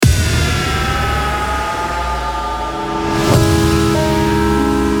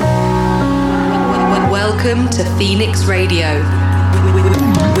Welcome to Phoenix Radio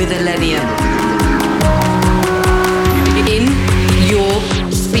with ILLENIUM. In your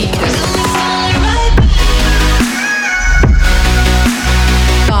speakers.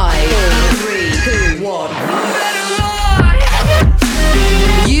 5, 3, 2, 1.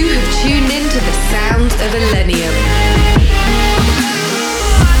 You have tuned into the sounds of ILLENIUM.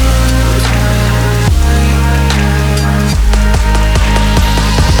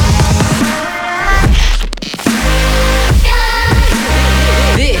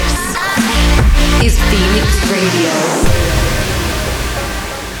 Is Phoenix Radio.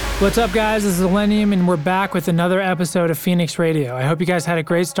 What's up, guys? This is ILLENIUM, and we're back with another episode of Phoenix Radio. I hope you guys had a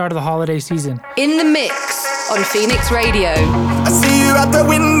great start of the holiday season. In the mix on Phoenix Radio. I see you at the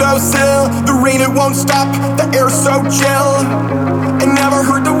windowsill. The rain, it won't stop. The air's so chill. I never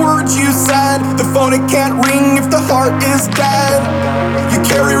heard the words you said. The phone, it can't ring if the heart is dead. You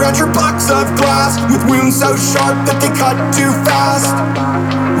carry around your box of glass with wounds so sharp that they cut too fast.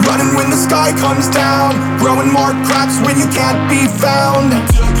 Running when the sky comes down, growing more cracks when you can't be found.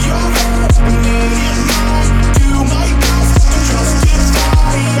 Took your heart and made it mine. Do my best to trust it's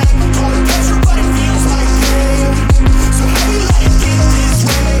dying. Call it pleasure, but it feels like pain. So how we let it get this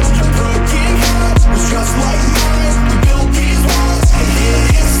way? Your broken heart was just like mine. We built these walls and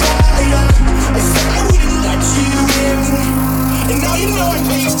hid inside. I said I wouldn't let you in, and now you know I'm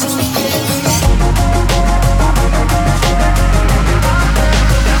faced to the end.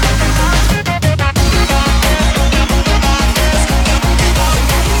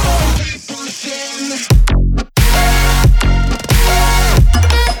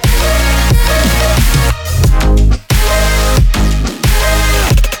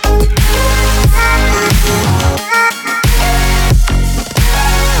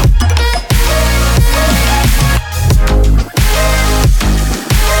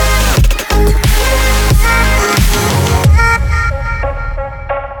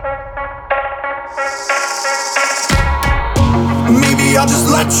 I'll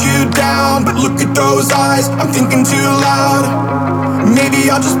just let you down, but look at those eyes, I'm thinking too loud. Maybe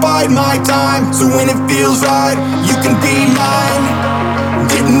I'll just bide my time, so when it feels right, you can be mine.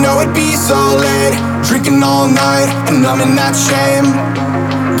 Didn't know it'd be so late, drinking all night, and numbing that shame.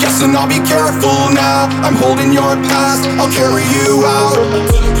 Guessing I'll be careful now, I'm holding your past, I'll carry you out. I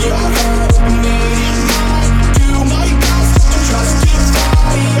took your heart and made it mine. Do my best to trust it's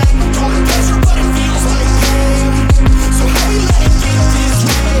dying. Call it pleasure, but it feels like pain. So how we let it get this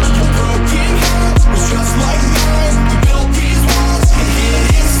way? Your broken heart was just like mine. We built these walls and hid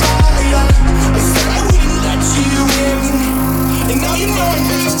inside. I said I wouldn't let you in, and now you know I'm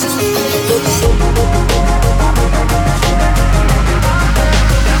faced to the end.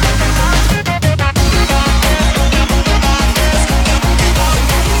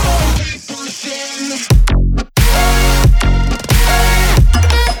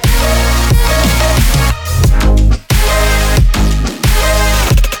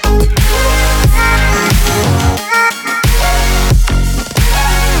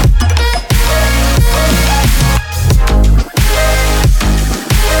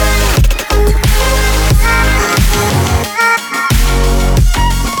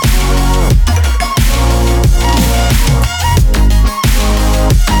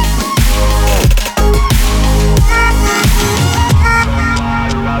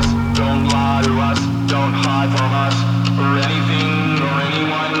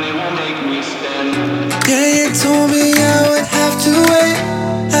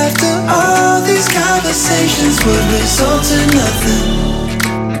 Would result in nothing.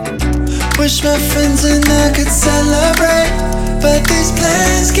 Wish my friends and I could celebrate, but these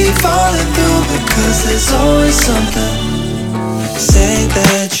plans keep falling through because there's always something. Say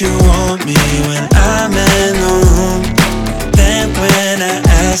that you want me when I'm in the room, then when I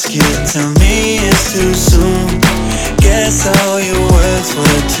ask you, tell me it's too soon. Guess all your words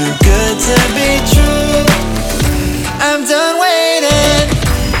were too good to be true. I'm done waiting,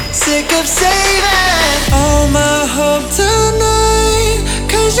 sick of saving all my hope tonight,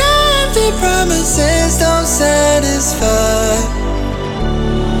 'cause your empty promises don't satisfy.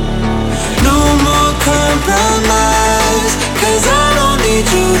 No more compromise, 'cause I don't need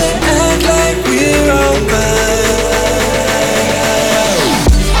you to act like we're alright.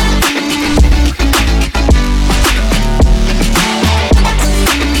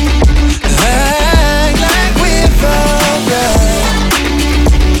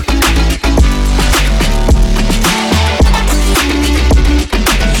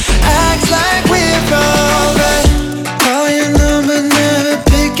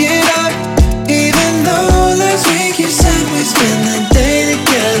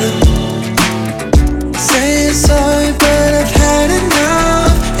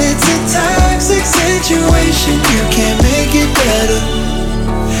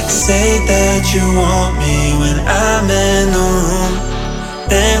 Say that you want me when I'm in the room.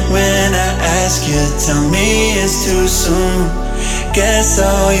 Then when I ask you, tell me it's too soon. Guess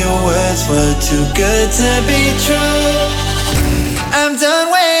all your words were too good to be true. I'm done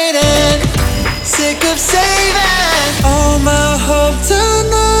waiting, sick of saving all my hope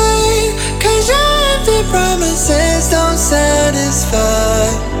tonight. Cause your empty promises don't satisfy.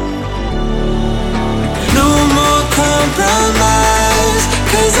 No more compromise,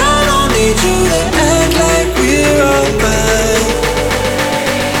 cause I don't need you to act like we're alright.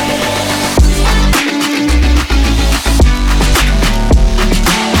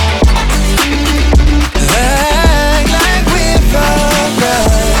 Act like we're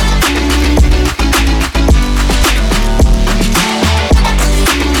alright.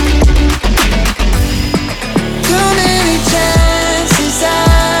 Too many chances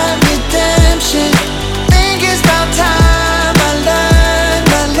at redemption. Think it's about time I learned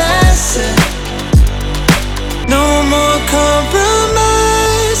my lesson. No more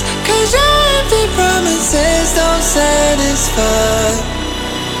compromise, cause your empty promises don't satisfy.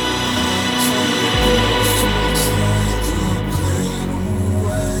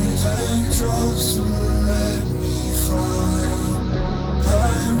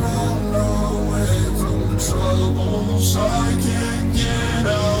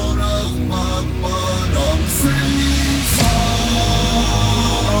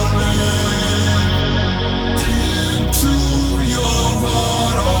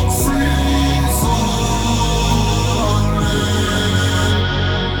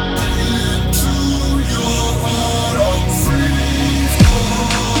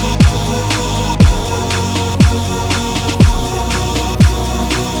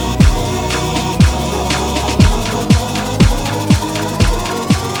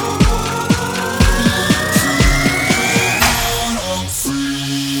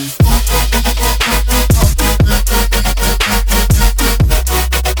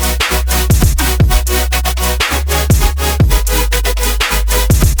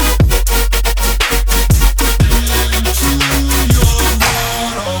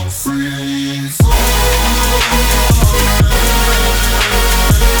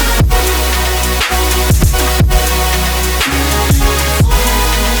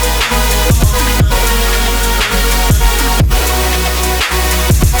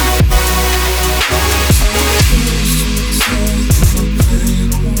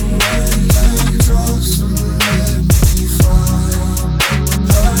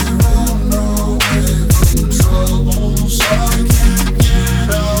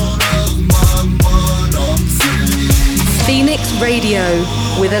 Radio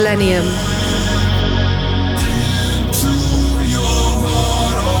with ILLENIUM.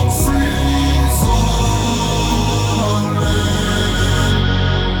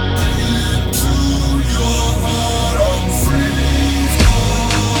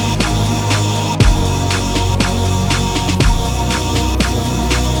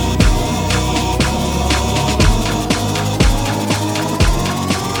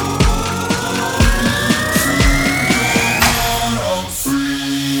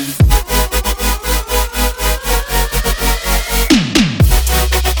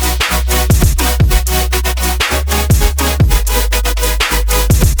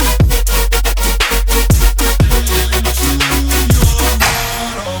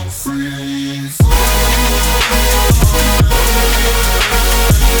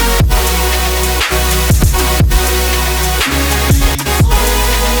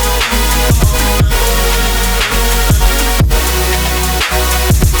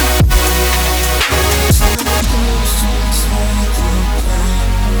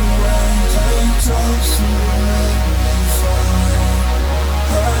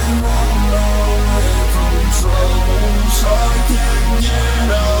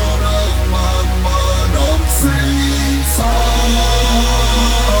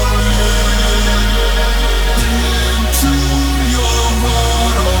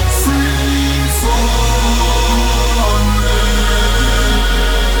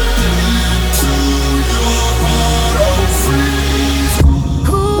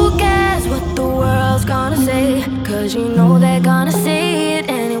 Cause you know they're gonna say it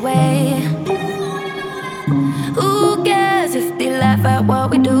anyway. Who cares if they laugh at what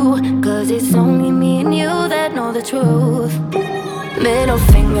we do? Cause it's only me and you that know the truth. Middle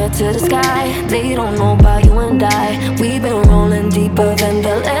finger to the sky. They don't know about you and I. We've been rolling deeper than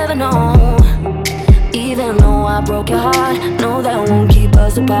they'll ever know. Even though I broke your heart, no, that won't keep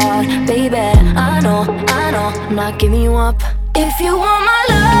us apart. Baby, I know, I'm not giving you up. If you want my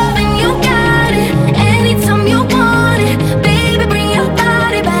love, then you got it. Anytime you want it, baby, bring your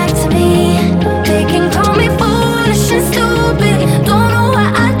body back.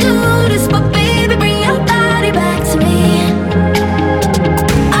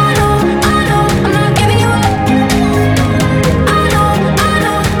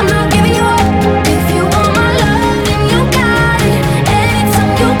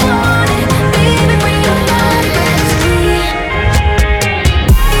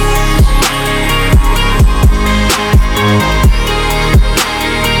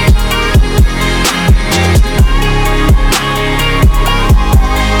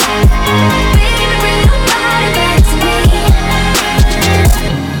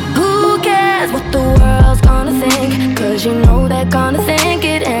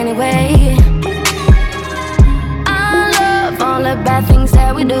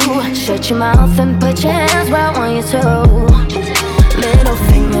 your mouth and put your hands where I want you to. Middle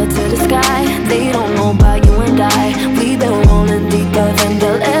finger to the sky. They don't know about you and I. We've been rolling deeper than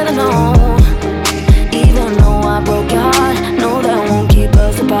they'll ever know. Even though I broke your heart, no, that won't keep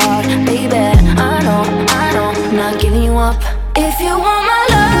us apart. Baby, I know, I'm not giving you up. If you want my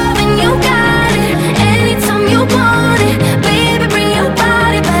love, then you got it. Anytime you want it, baby, bring your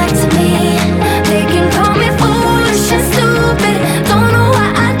body back to me. They can call me foolish and stupid. Don't know why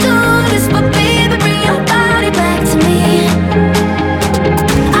I do this, but baby, bring your body back to me.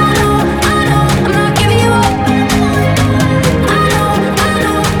 I know, I'm not giving you up. I know,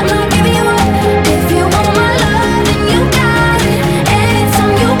 I'm not giving you up. If you want my love, then you got it.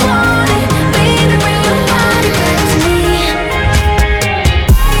 Anytime you want it, baby, bring your body back to me.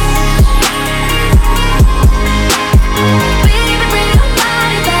 Baby, bring your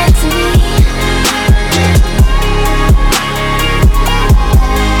body back to me.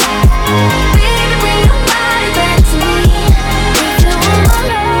 Baby, bring your body back to me. If you want my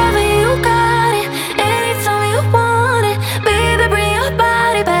love and you got it, anytime you want it, baby, bring your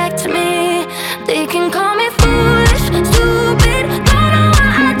body back to me. They can call me foolish, stupid, don't know why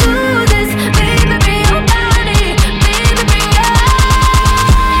I do this. Baby, bring your body, baby, bring your.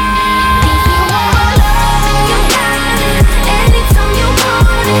 If you want my love and you got it, anytime you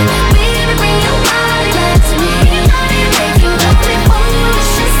want it, baby, bring your body back to me. They can call me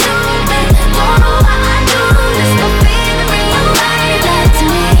foolish and stupid, don't know why I do this, but baby, bring your body back to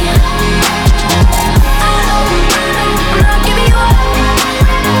me. I know, I'm not giving you up.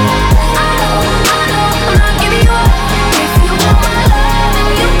 I know, I'm not giving you up. If you want my love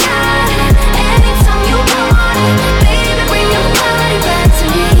and you got it, anytime you want it, baby, bring your body back to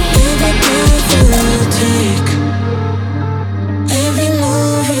me. Every breath you take, every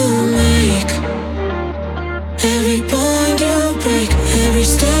move you make, every bond you break, every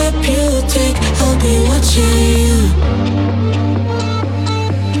step you take, I'll be watching you.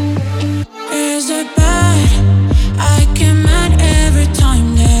 Is it bad? I get mad every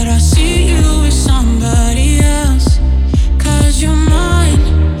time that I see you with somebody else. 'Cause you're mine,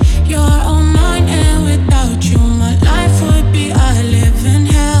 you're all mine, and without you my life would be I live in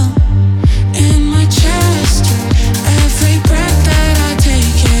hell. In my chest, every breath that I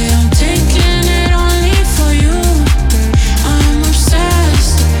take, yeah, I'm taking it only for you. I'm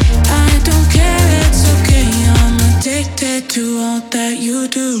obsessed, I don't care, it's okay, I'm addicted to all that you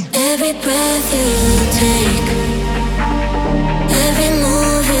do. Every breath you take, every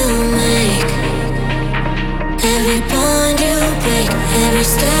move you make, every bond you break, every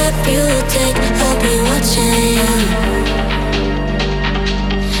step you take, I'll be watching you.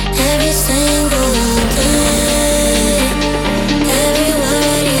 Every single day, every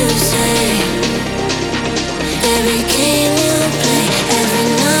word you say, every game you play, every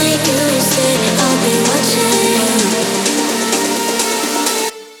night you stay, I'll be watching you.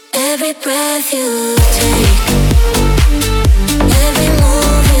 Every breath you take, every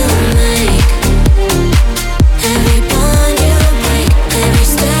move you make, every bond you break, every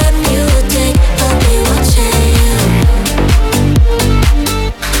step you take,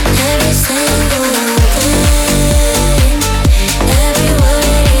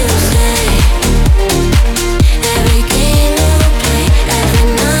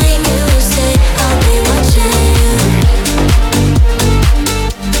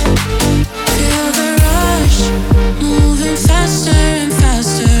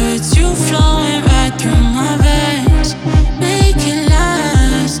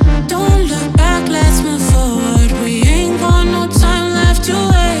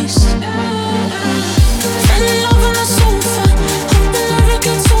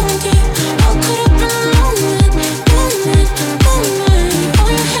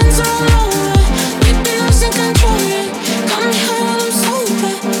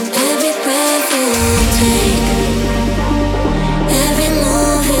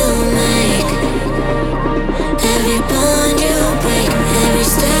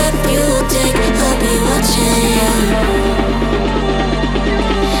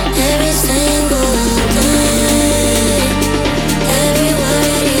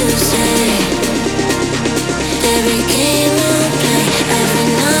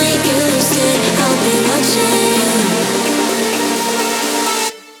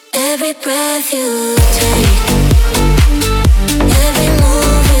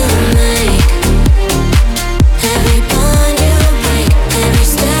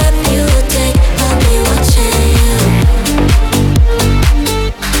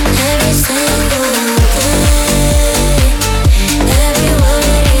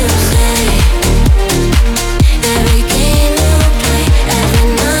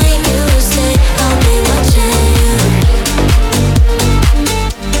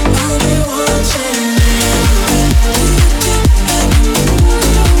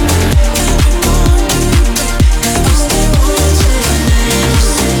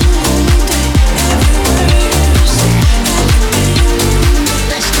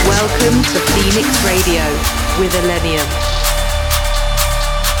 with ILLENIUM.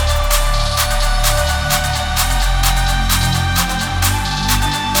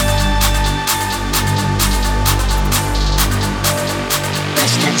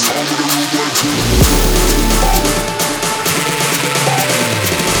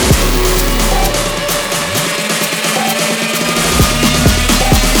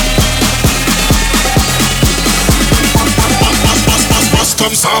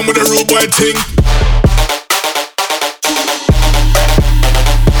 Come sound with a rude boy ting.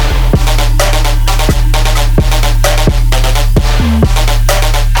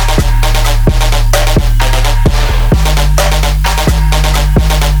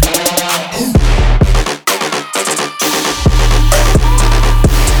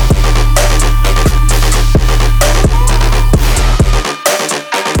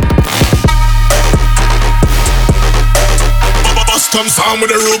 Come sound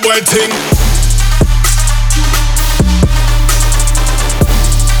with a rude boy ting.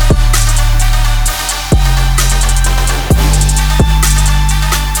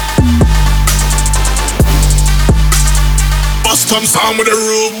 Bust come sound with a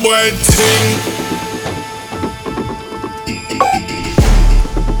rude boy ting.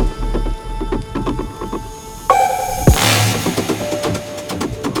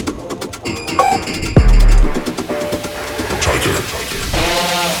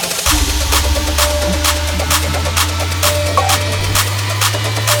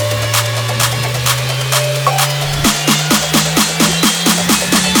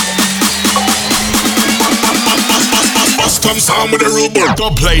 Come sound with a rude boy,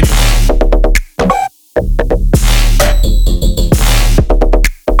 don't play it.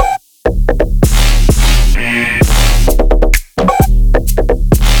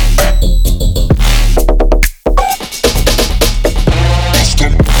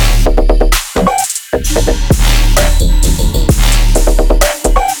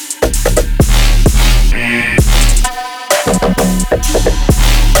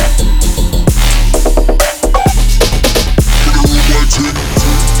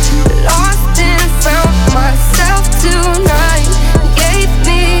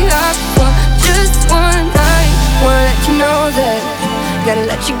 Gotta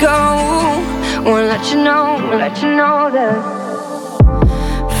let you go. Wanna let you know that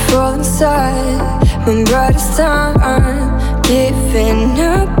fall inside my brightest time, giving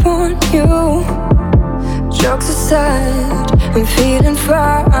up on you. Jokes aside, I'm feeling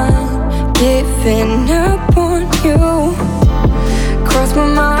fine, giving up on you. Cross my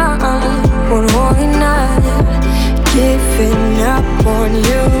mind one holy night, giving up on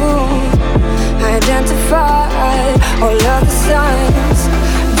you. Identify all of the signs,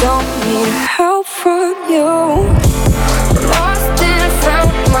 don't need help from you. Lost and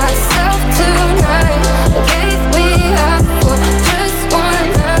found myself tonight, gave me up for just one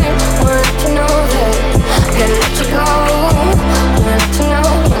night. Want to know that, gotta let you go. Want to know,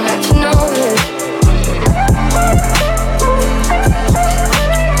 let you know that.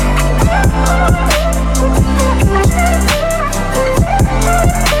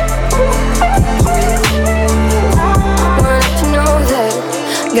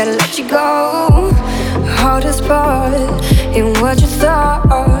 Gotta let you go. Hardest part in what you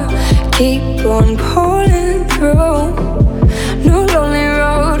thought. Keep on pulling through. No lonely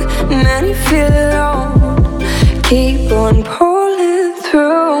road, many feel alone. Keep on pulling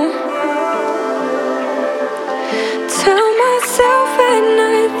through. Tell myself at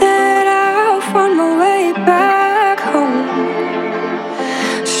night that I'll find my way back home.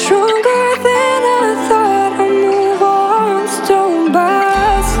 Stronger than I thought, I move on stone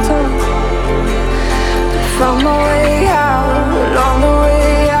by stone. Found my way out, along the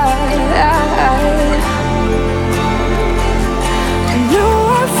way I know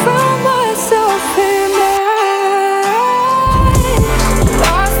I found myself in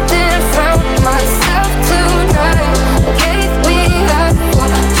lost and found myself tonight. Gave me up for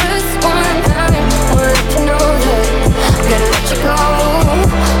just one night. Want to know that, gotta let you go.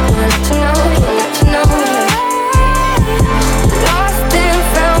 Want to know that. Lost and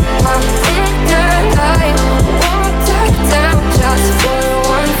found my inner light. Won't die down just for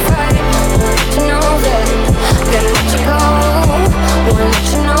one fight. Want to know that, gotta let you go. Want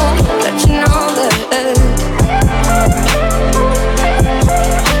to know, let you know that.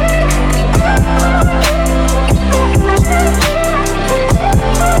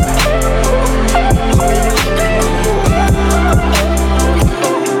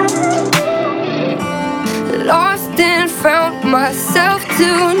 Lost and found myself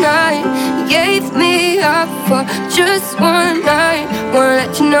tonight. Gave me up for just one night. Wanna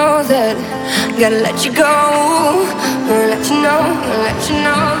let you know that, Gotta let you go. Wanna let you know, wanna let you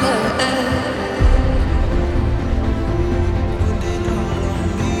know that.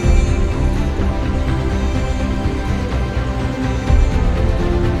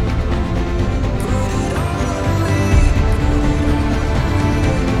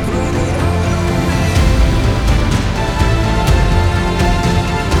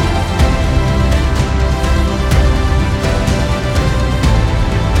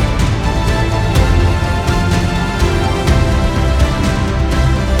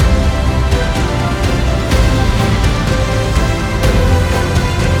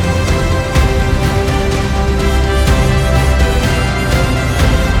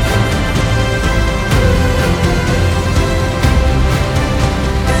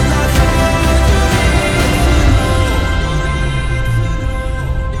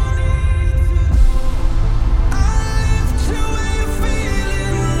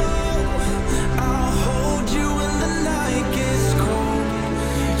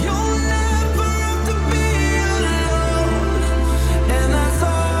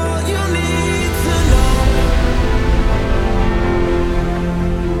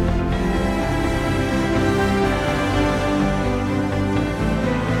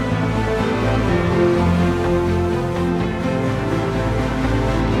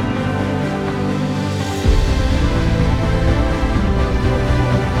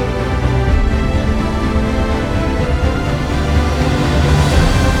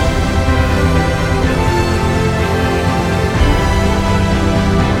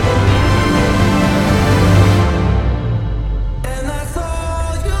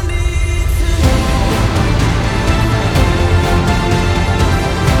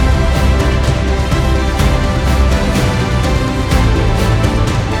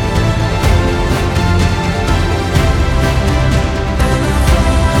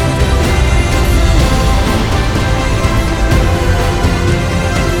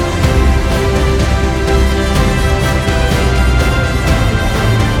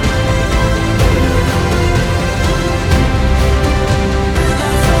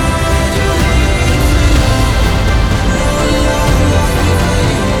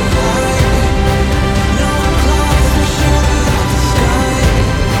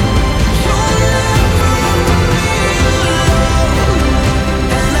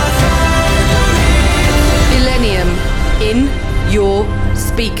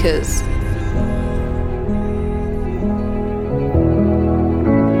 Speakers.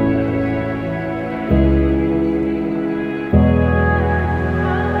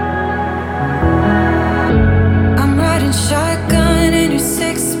 I'm riding shotgun in your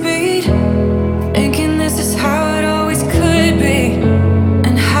 6-speed, thinking this is how it always could be,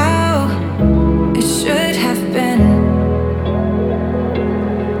 and how it should have been.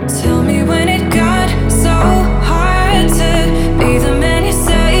 Tell me when it got so hard to be the man you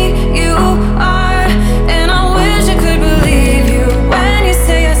say you are.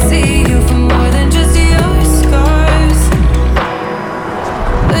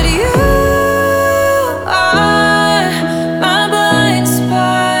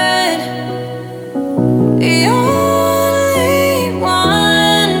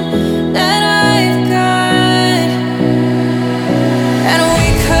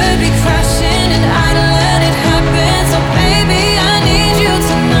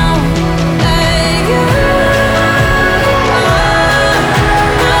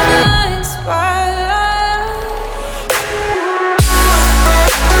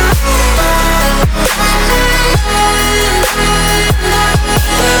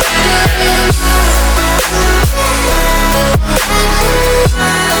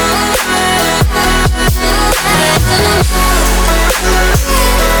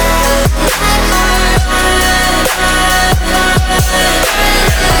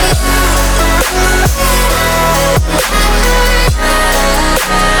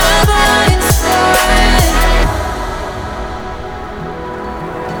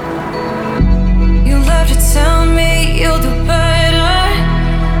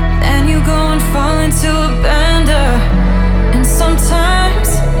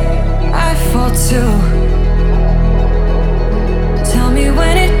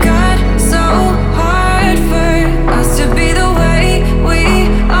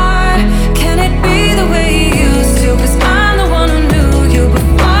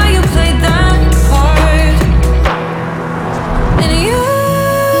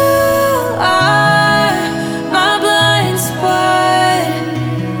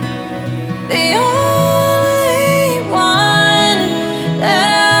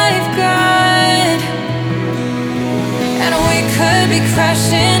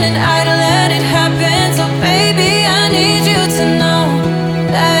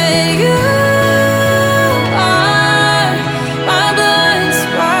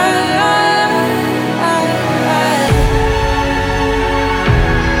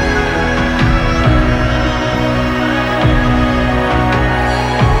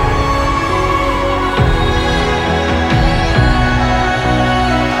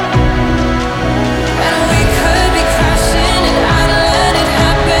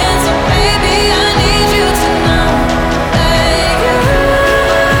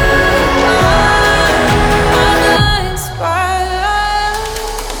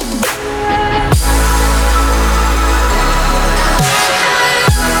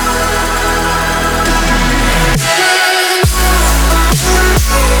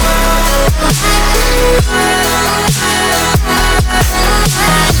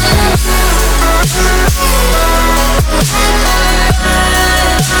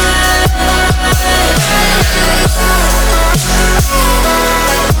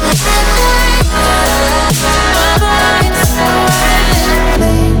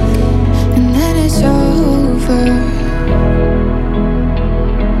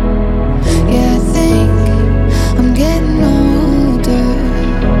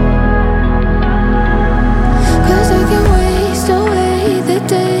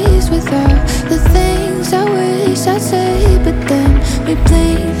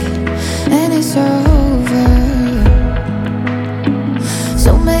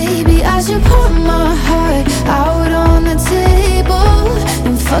 should pour my heart out on the table.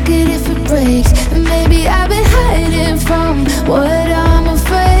 And fuck it if it breaks. And maybe I've been hiding from what I'm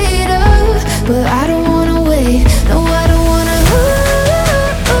afraid of. But I don't wanna wait, no I don't wanna.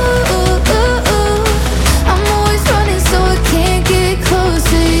 I'm always running so I can't get close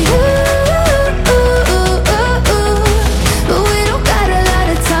to you. But we don't got a lot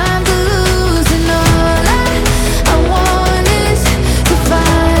of time to lose. And all I want is to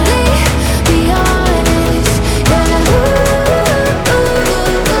finally be honest. Yeah.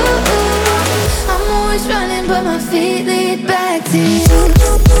 I'm always running but my feet lead back to you.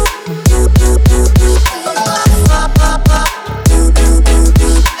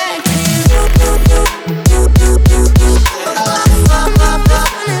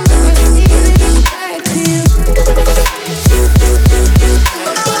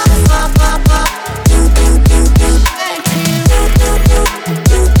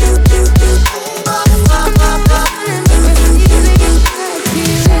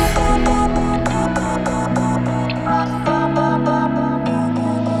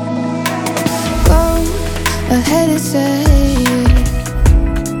 Ahead and say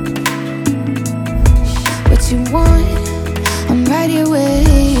what you want, I'm right here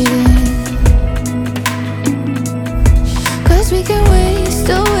waiting. Cause we can waste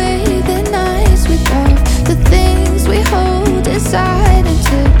away the nights without the things we hold inside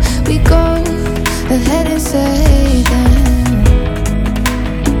until we go ahead and say them.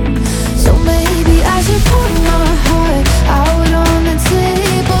 So maybe I should put my heart out on the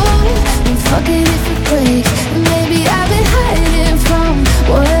table. And fuck it if it breaks. And maybe I've been hiding from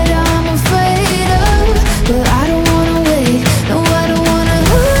what I'm afraid of. But I don't wanna wait, no I don't wanna.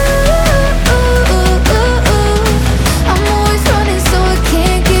 I'm always running so I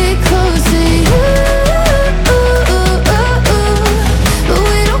can't get close to you. But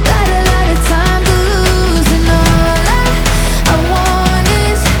we don't got a lot of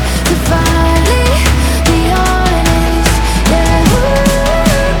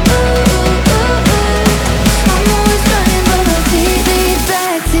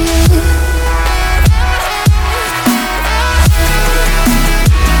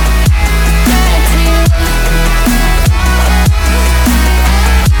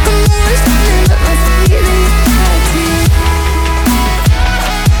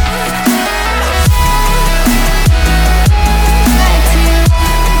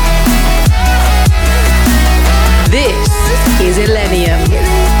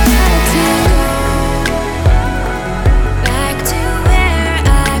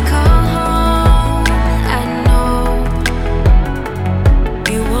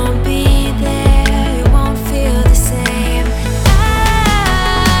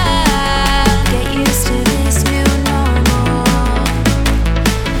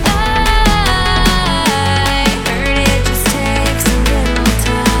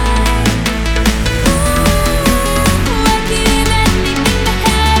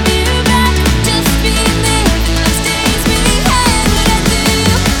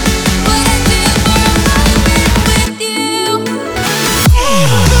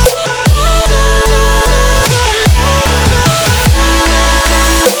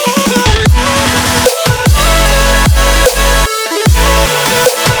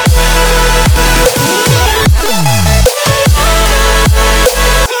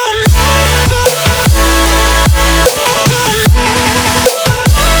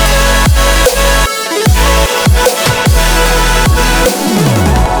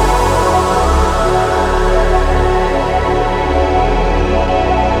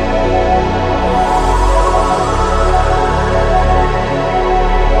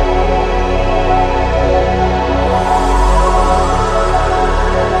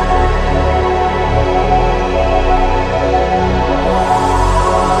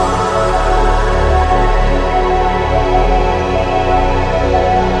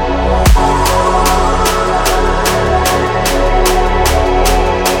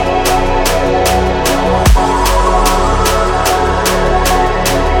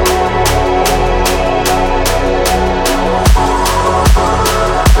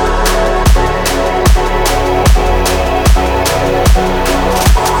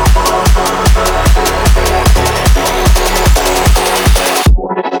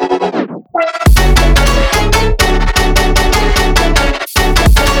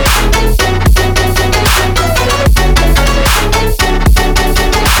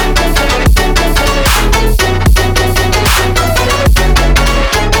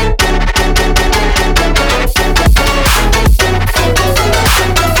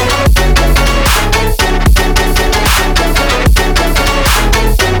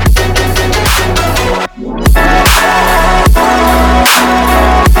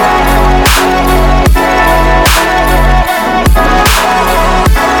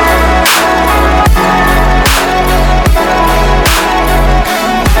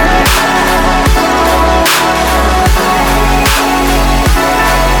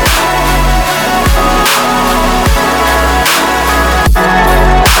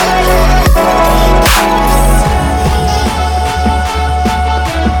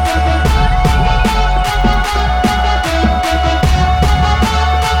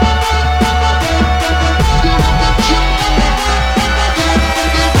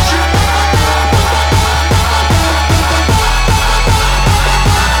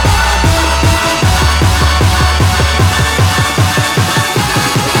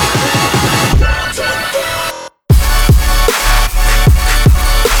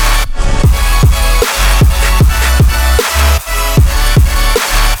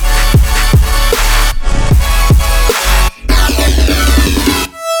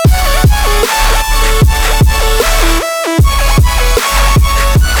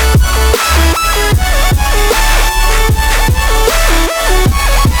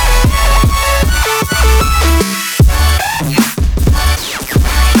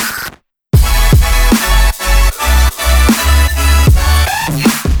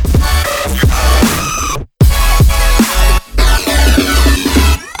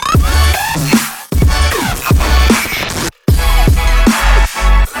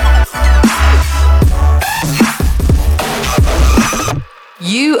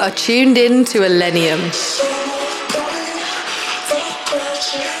are tuned in to ILLENIUM.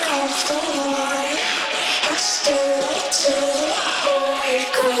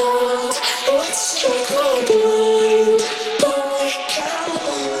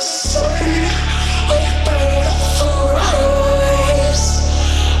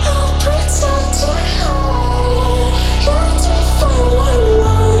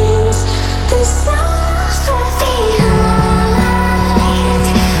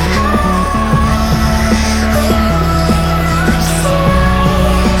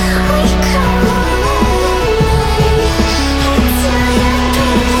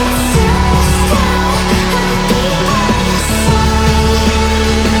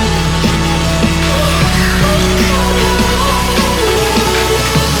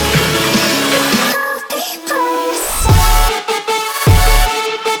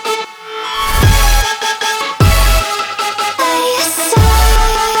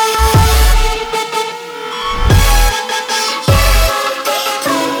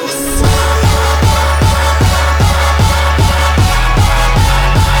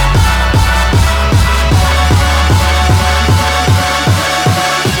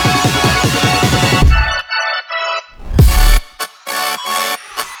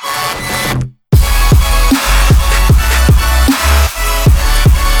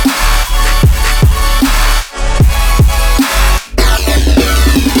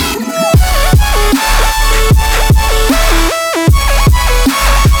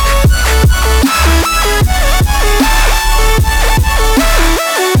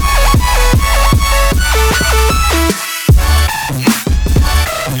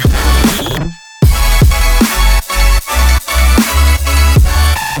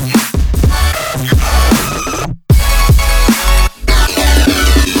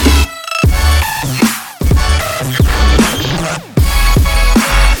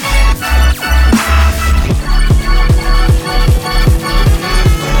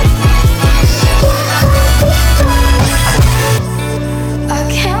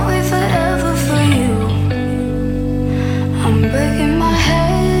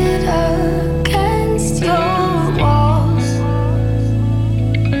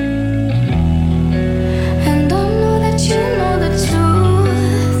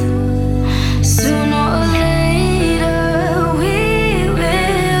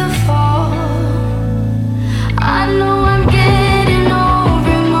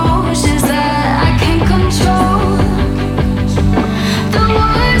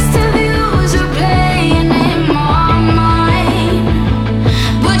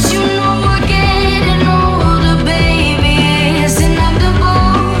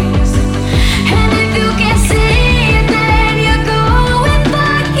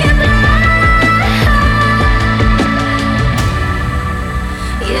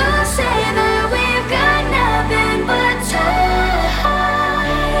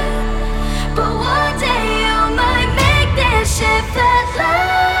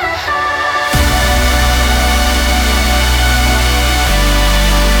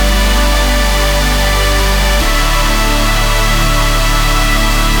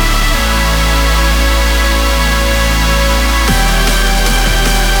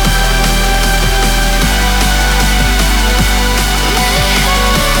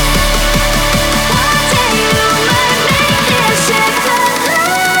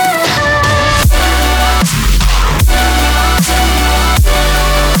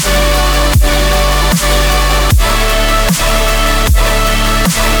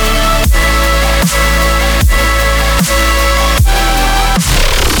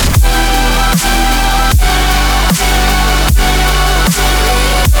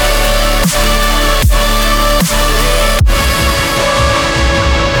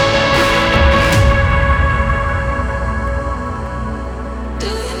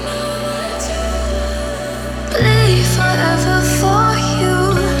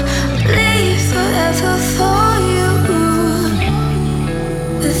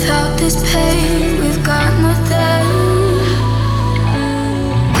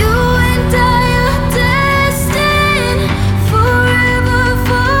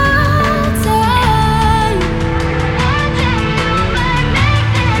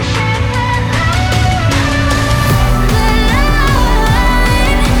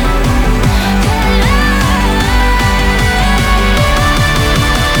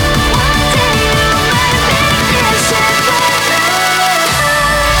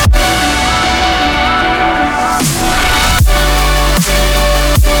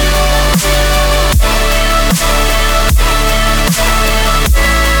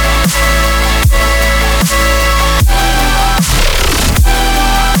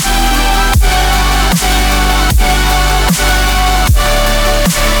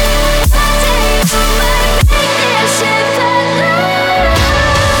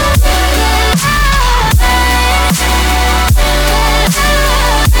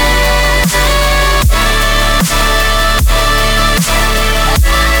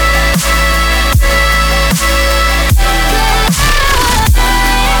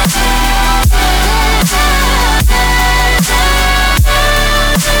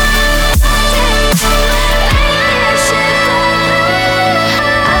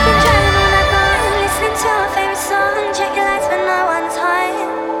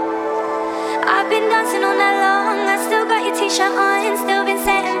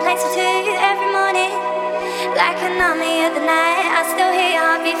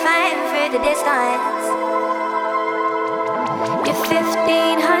 the distance. You're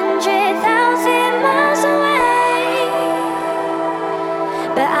 1,500,000 miles away,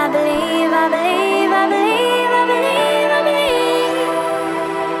 but I believe, I believe, I believe, I believe, I believe.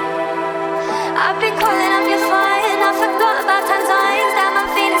 I've been calling up your phone, I forgot about times that I'm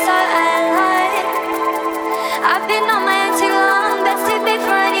feeling so alive. I've been on my own too long, that's too big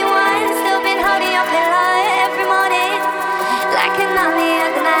for anyone. Still been holding your pillow every morning, like an army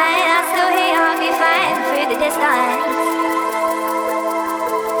of the night. I still hear your heartbeat fighting through the distance.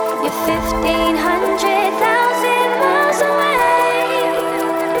 You're 1,500,000 miles away,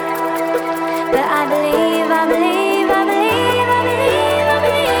 but I believe, I believe, I believe, I believe, I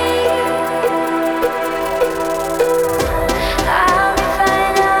believe. I'll be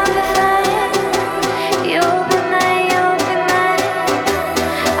fine, I'll be fine. You'll be mine, you'll be mine.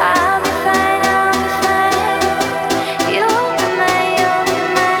 I'll be fine, I'll be fine. You'll be mine, you'll be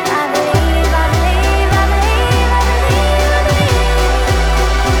mine. I believe, I believe, I believe, I believe, I believe.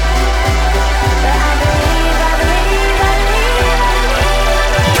 But I believe, I believe, I believe, I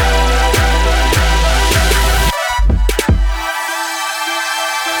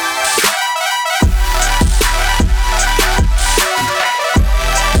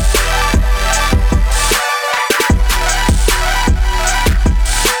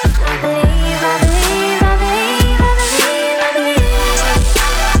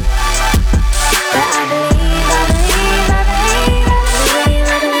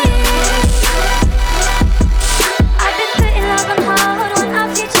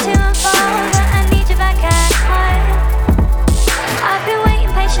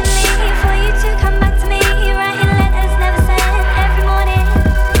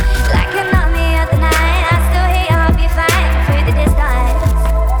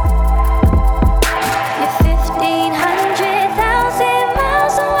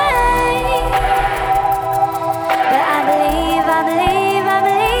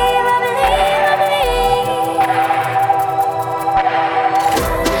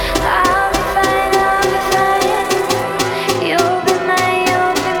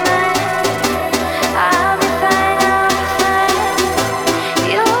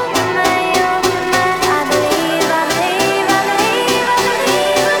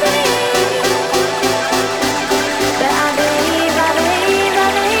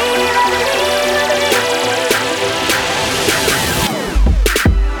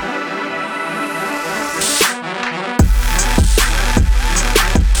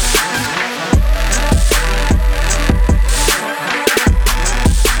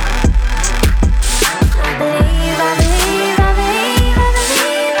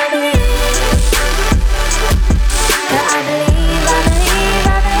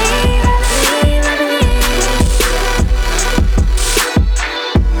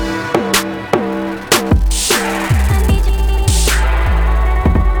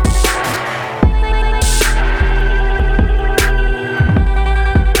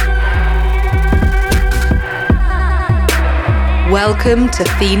Welcome to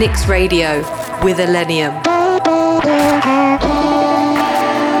Phoenix Radio with ILLENIUM.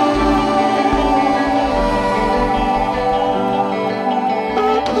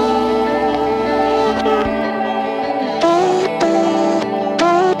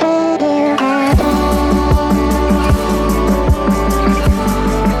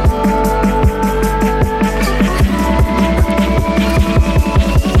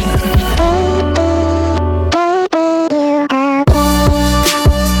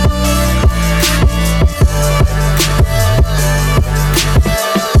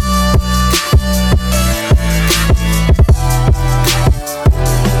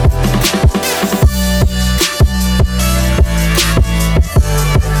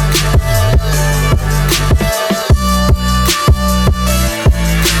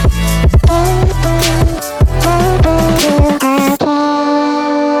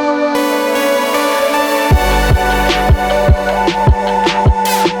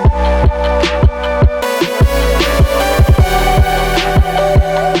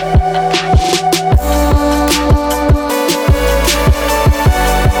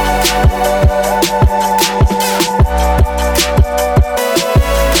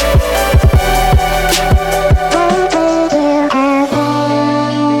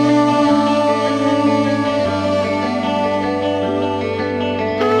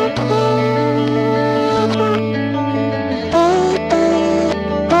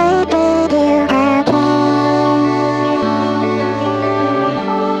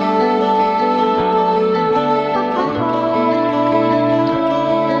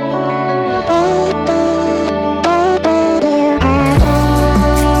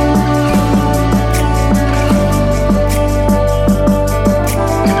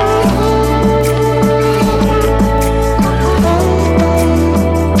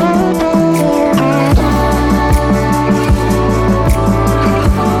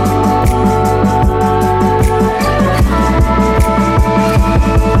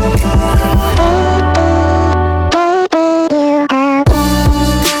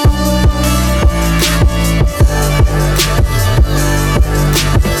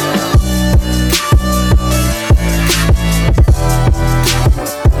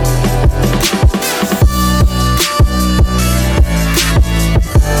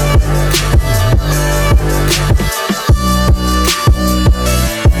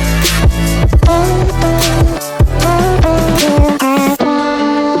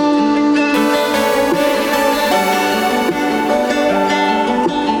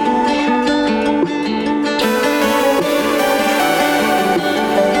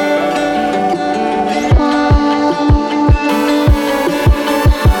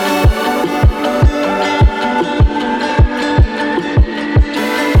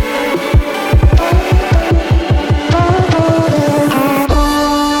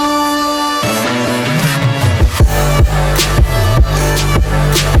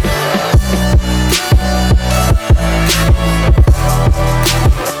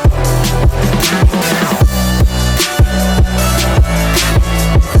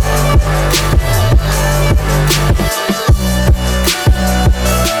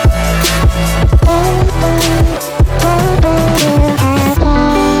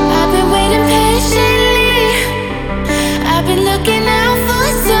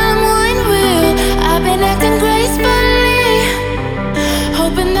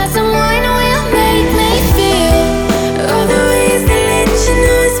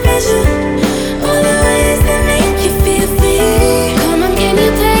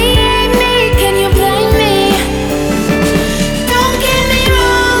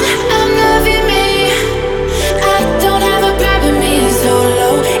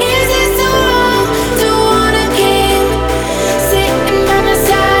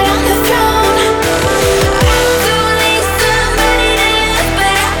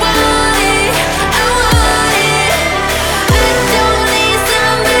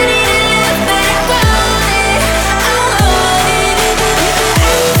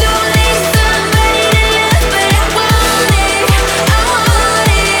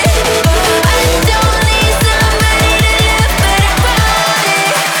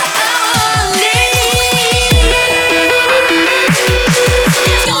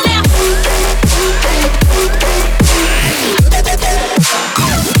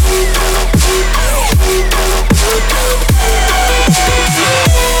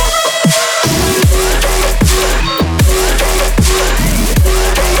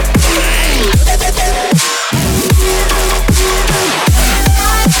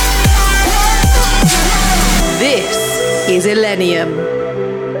 ILLENIUM.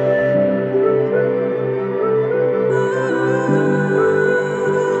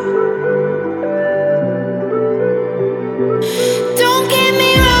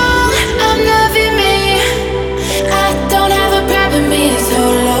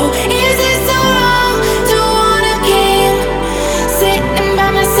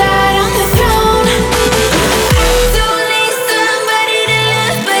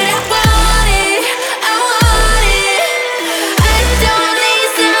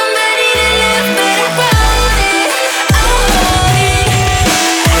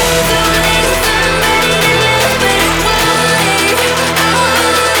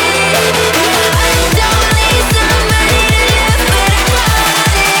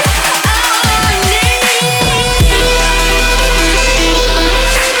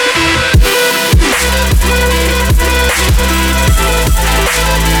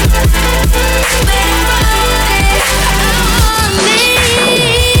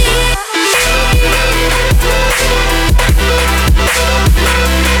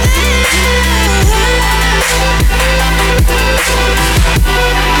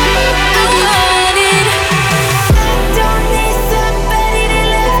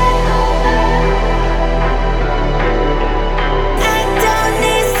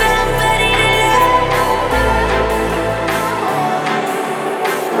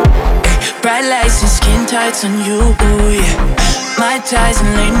 tights on you, ooh, yeah. My ties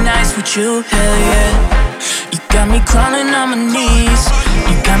and late nights with you, hell yeah. You got me crawling on my knees.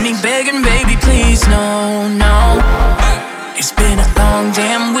 You got me begging, baby, please, no, no. It's been a long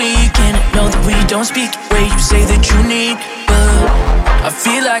damn week, and I know that we don't speak the way you say that you need. But I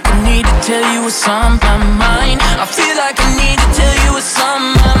feel like I need to tell you what's on my mind. I feel like I need to tell you what's on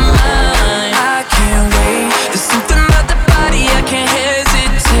my mind. I can't wait. There's something about the body I can't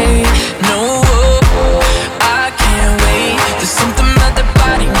hesitate. No, I can't wait. There's something about the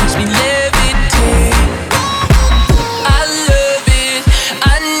body makes me levitate. I love it,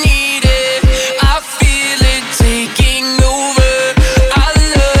 I need it, I feel it taking over. I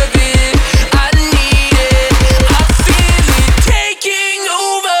love it, I need it, I feel it taking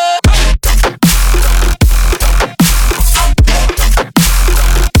over.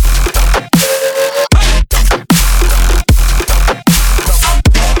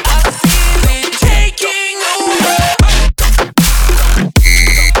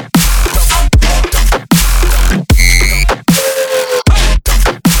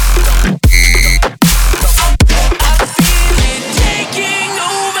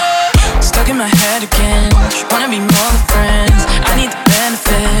 Wanna be more than friends. I need the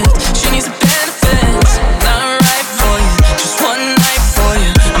benefits. She needs the benefits. Not right for you, just one night for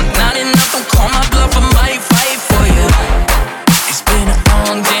you. I'm not enough, don't call my bluff, I might fight for you. It's been a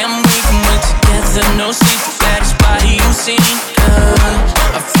long damn week and we're together, no sleep. The baddest body you've seen.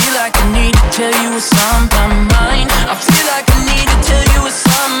 I feel like I need to tell you what's on my mind. I feel like I need to tell you what's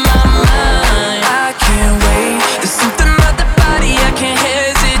on my mind. I can't wait. There's something about the body I can't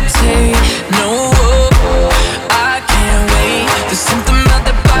hesitate. No. There's something about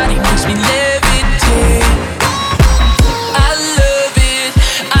the body makes me levitate. I love it,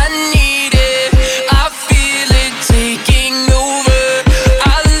 I need it, I feel it taking over.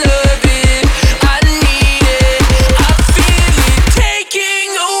 I love it, I need it, I feel it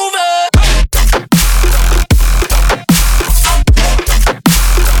taking over.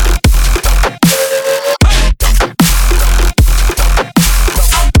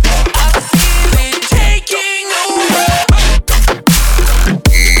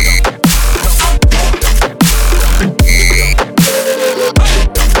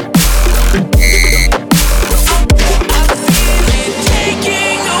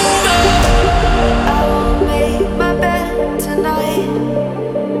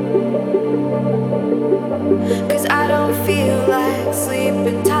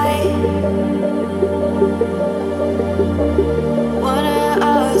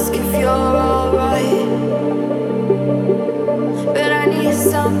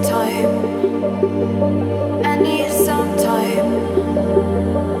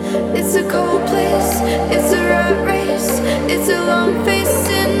 It's a cold place, it's a rat race, it's a long face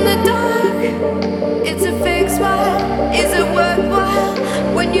in the dark. It's a fake smile, is it worthwhile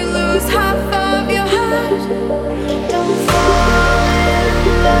when you lose half of your heart? Don't fall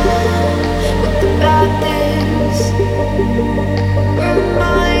in love with the bad things.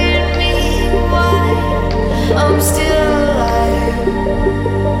 Remind me why I'm still alive.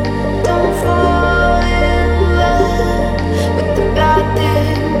 Don't fall in love with the bad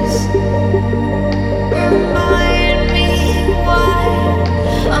things. Remind me why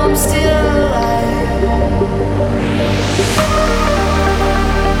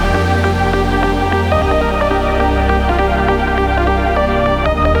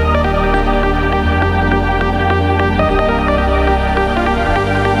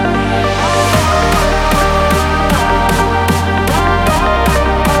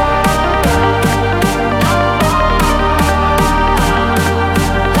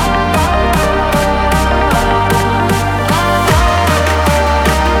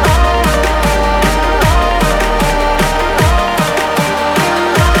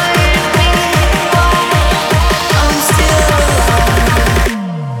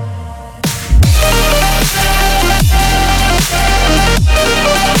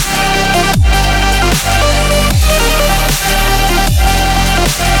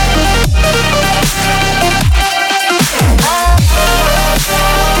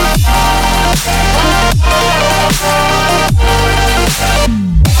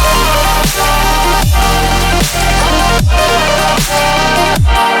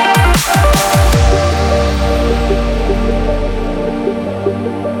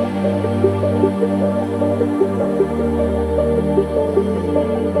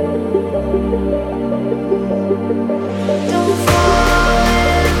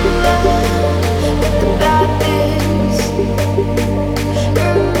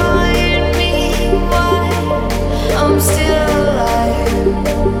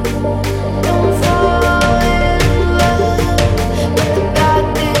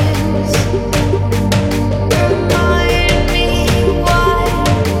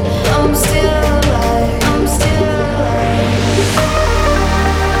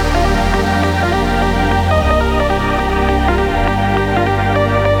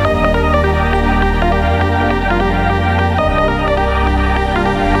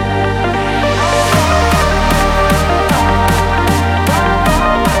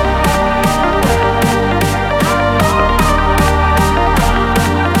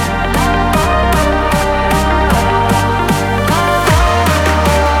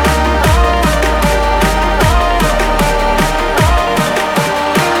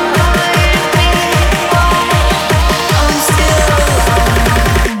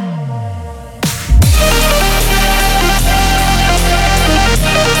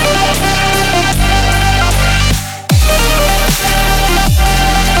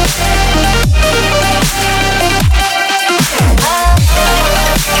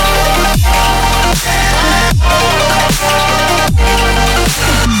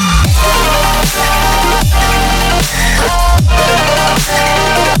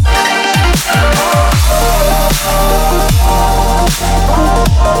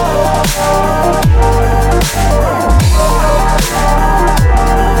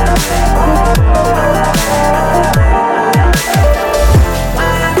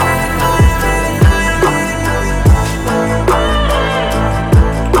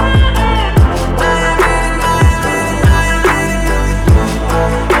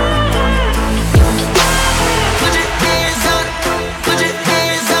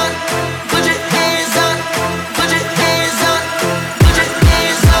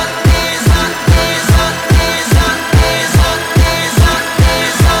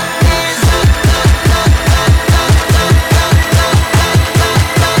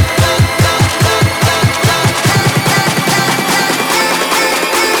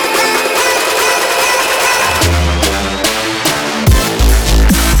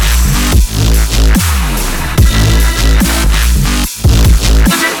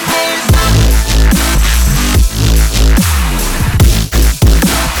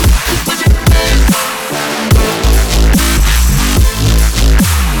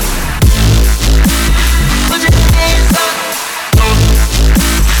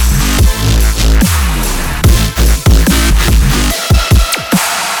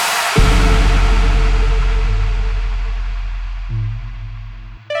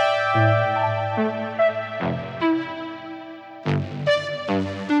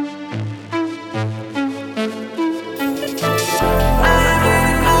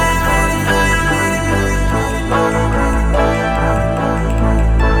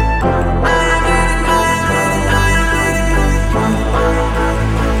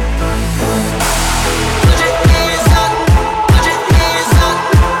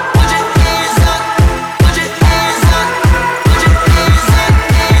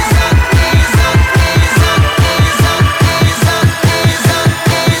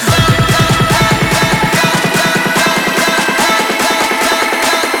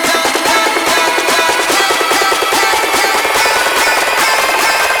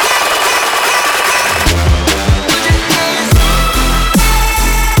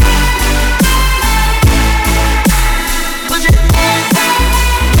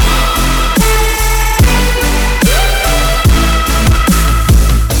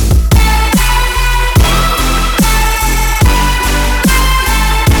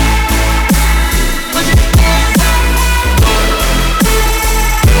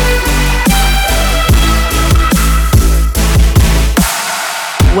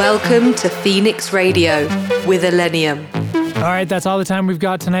Welcome to Phoenix Radio with ILLENIUM. All right, that's all the time we've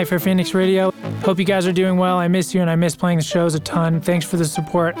got tonight for Phoenix Radio. Hope you guys are doing well. I miss you and I miss playing the shows a ton. Thanks for the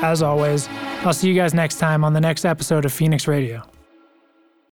support, as always. I'll see you guys next time on the next episode of Phoenix Radio.